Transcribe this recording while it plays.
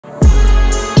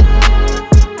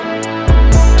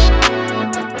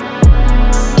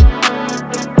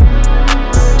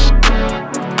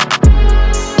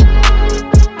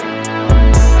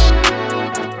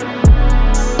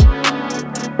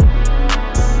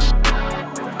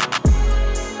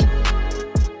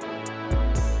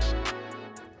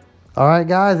All right,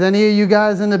 guys, any of you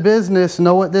guys in the business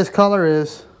know what this color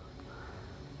is?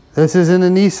 This is in the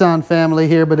Nissan family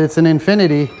here, but it's an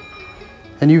Infiniti.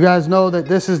 And you guys know that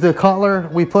this is the color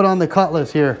we put on the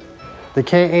Cutlass here, the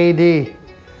KAD.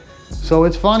 So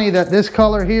it's funny that this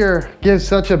color here gives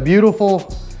such a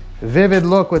beautiful, vivid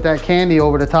look with that candy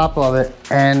over the top of it.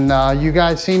 And you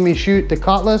guys seen me shoot the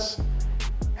Cutlass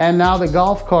and now the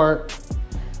golf cart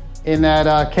in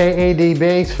that KAD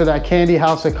base for that candy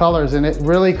house of colors, and it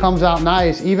really comes out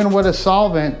nice. Even with a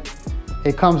solvent,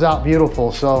 it comes out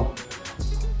beautiful. So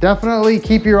definitely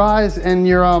keep your eyes and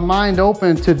your mind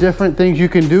open to different things you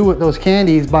can do with those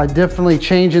candies by definitely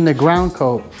changing the ground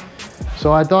coat.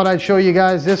 So I thought I'd show you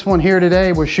guys this one here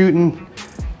today. We're shooting,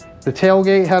 the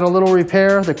tailgate had a little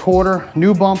repair, the quarter,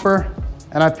 new bumper,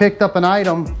 and I picked up an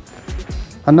item,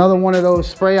 another one of those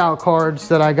spray out cards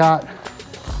that I got,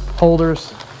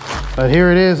 holders. But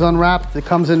here it is unwrapped. It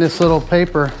comes in this little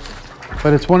paper,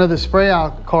 but it's one of the spray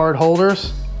out card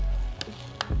holders.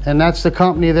 And that's the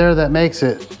company there that makes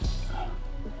it.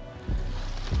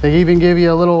 They even give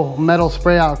you a little metal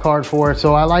spray out card for it.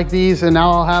 So I like these, and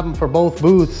now I'll have them for both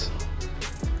booths.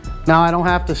 Now I don't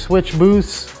have to switch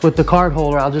booths with the card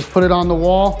holder. I'll just put it on the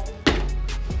wall,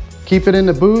 keep it in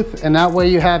the booth, and that way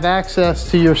you have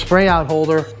access to your spray out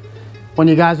holder when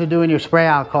you guys are doing your spray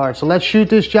out card. So let's shoot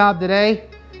this job today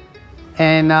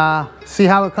and see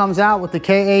how it comes out with the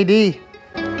KAD.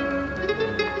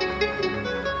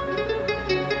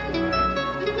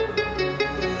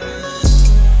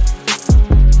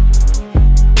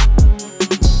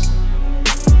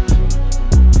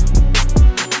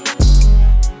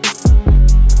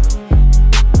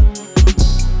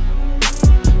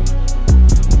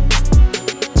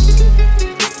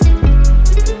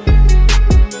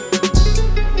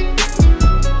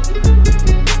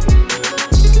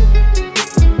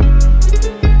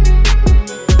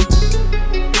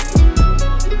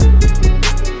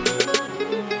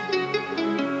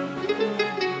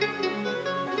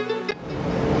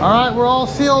 All right, we're all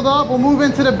sealed up. We'll move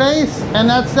into the base, and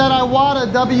that's that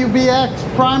Iwata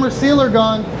WBX primer sealer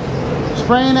gun.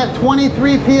 Spraying at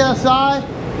 23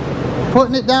 PSI,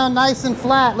 putting it down nice and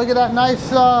flat. Look at that nice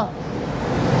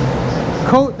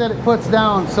coat that it puts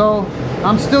down. So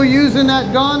I'm still using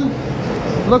that gun.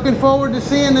 Looking forward to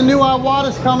seeing the new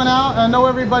Iwatas coming out. I know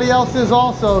everybody else is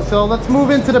also. So let's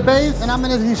move into the base, and I'm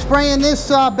gonna be spraying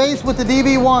this base with the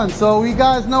DV1. So you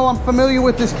guys know I'm familiar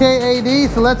with this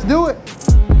KAD, so let's do it.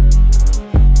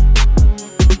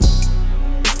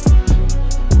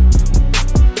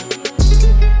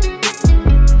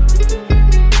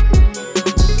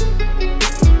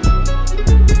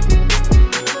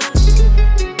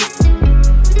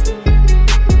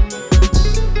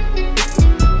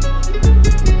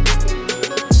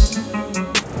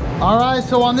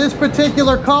 So on this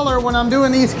particular color, when I'm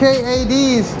doing these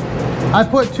KADs, I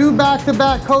put two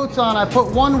back-to-back coats on. I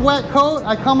put one wet coat,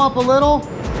 I come up a little,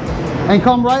 and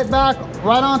come right back,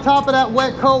 right on top of that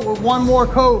wet coat with one more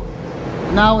coat.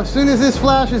 Now, as soon as this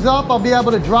flashes up, I'll be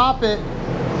able to drop it.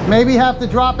 Maybe have to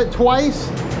drop it twice,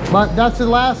 but that's the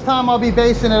last time I'll be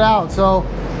basing it out. So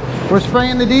we're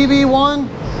spraying the DV1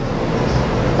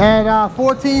 at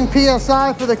 14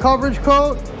 PSI for the coverage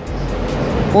coat.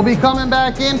 We'll be coming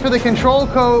back in for the control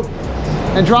coat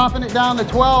and dropping it down to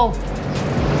 12,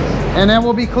 and then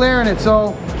we'll be clearing it. So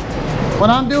when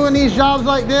I'm doing these jobs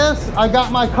like this, I got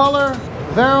my color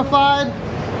verified,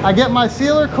 I get my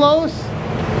sealer close,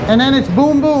 and then it's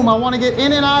boom boom. I want to get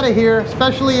in and out of here,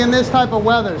 especially in this type of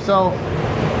weather. So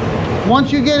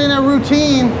once you get in a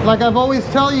routine, like I've always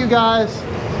tell you guys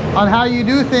on how you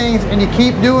do things, and you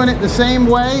keep doing it the same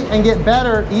way and get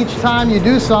better each time you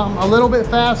do something a little bit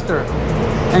faster,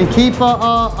 and keep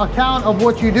a count of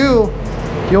what you do,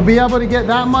 you'll be able to get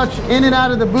that much in and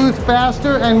out of the booth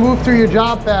faster and move through your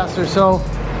job faster. So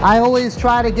I always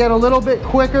try to get a little bit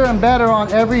quicker and better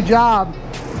on every job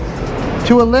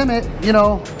to a limit, you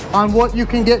know, on what you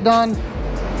can get done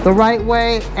the right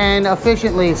way and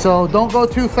efficiently. So don't go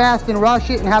too fast and rush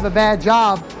it and have a bad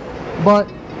job. But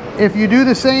if you do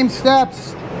the same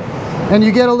steps and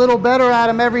you get a little better at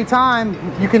them every time,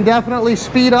 you can definitely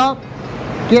speed up,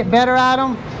 get better at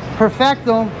them, perfect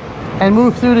them, and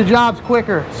move through the jobs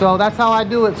quicker. So that's how I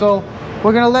do it. So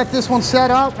we're gonna let this one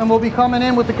set up, and we'll be coming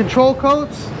in with the control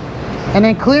coats and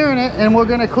then clearing it, and we're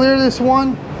gonna clear this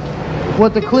one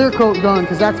with the clear coat gun,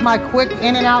 because that's my quick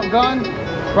in and out gun.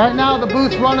 Right now the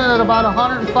boot's running at about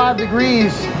 105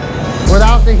 degrees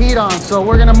without the heat on. So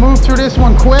we're gonna move through this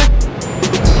one quick,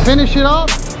 finish it up,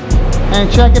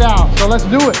 and check it out. So let's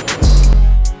do it.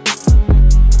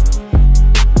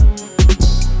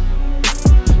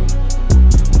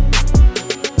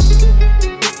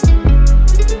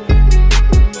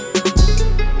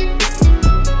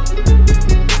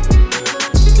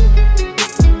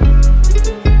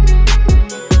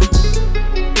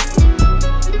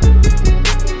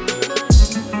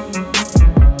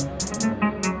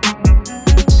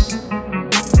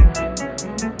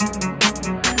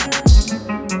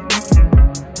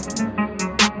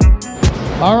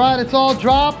 it's all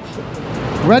dropped,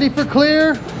 ready for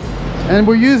clear. And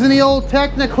we're using the old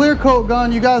Tekna clear coat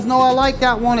gun. You guys know I like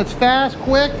that one. It's fast,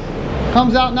 quick,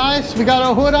 comes out nice. We got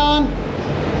our hood on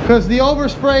because the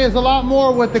overspray is a lot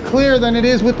more with the clear than it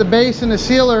is with the base and the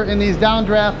sealer in these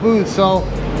downdraft boots. So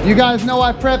you guys know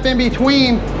I prep in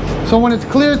between. So when it's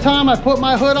clear time, I put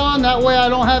my hood on. That way I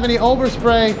don't have any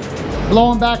overspray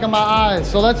blowing back in my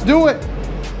eyes. So let's do it.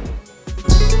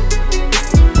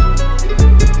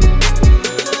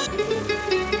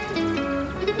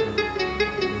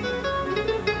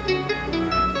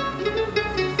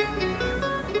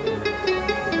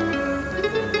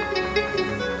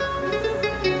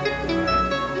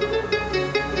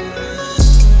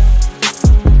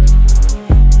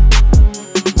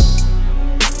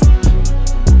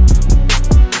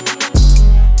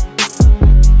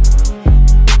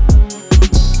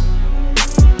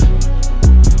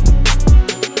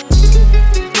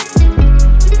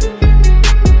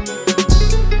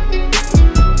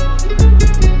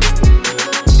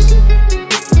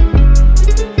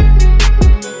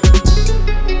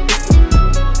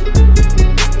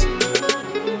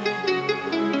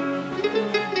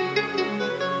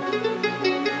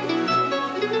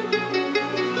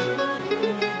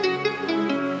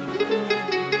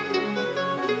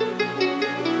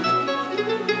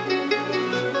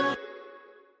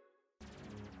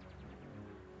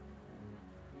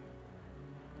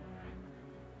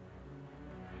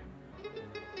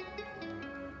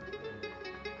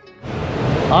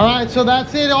 All right, so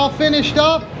that's it, all finished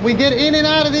up. We get in and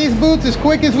out of these boots as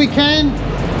quick as we can,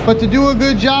 but to do a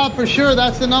good job for sure,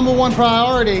 that's the #1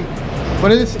 priority.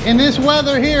 But in this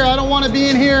weather here, I don't want to be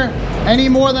in here any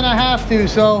more than I have to.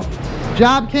 So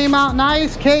job came out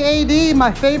nice. KAD,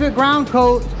 my favorite ground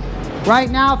coat right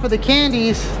now for the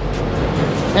candies.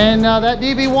 And that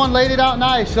DB1 laid it out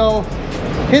nice. So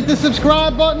hit the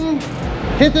subscribe button,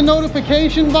 hit the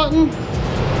notification button,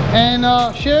 and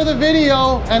share the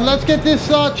video, and let's get this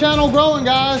channel growing,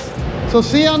 guys. So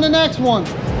see you on the next one.